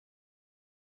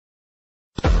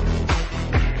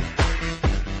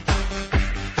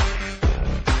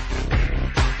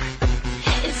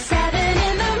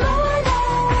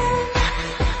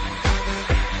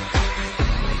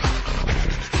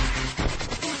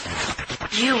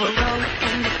You were rolling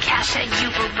in the cash, and you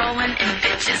were rolling in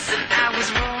bitches, and I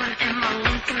was rolling in my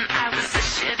Lincoln. I was a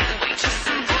shit waitress,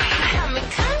 and boy, you had me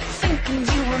kind of thinking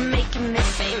you were making me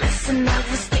famous, and I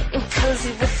was getting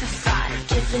cozy with the thought of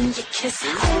giving you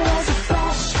kisses. I was a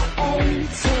fresh 18.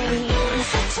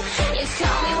 You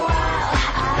call me wild,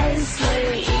 I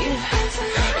slave.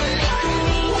 You're making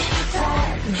me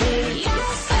that beast.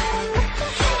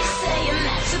 You say you're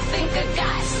meant to think I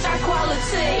got star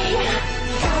quality.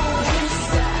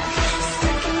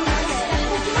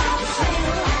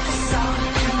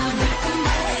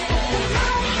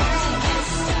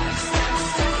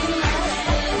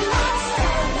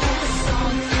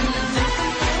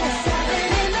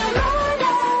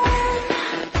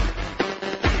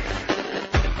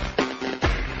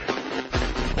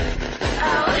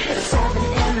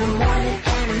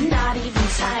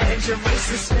 You're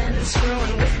racing, spinning,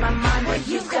 screwing with my mind, where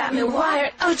you've got me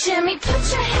wired. Oh, Jimmy,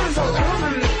 put your hands all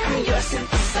over me. I'm your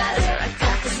synthesizer. I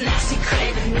got this nasty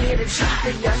craving, need a drop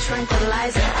of your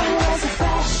tranquilizer. I was a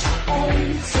fresh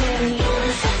 18.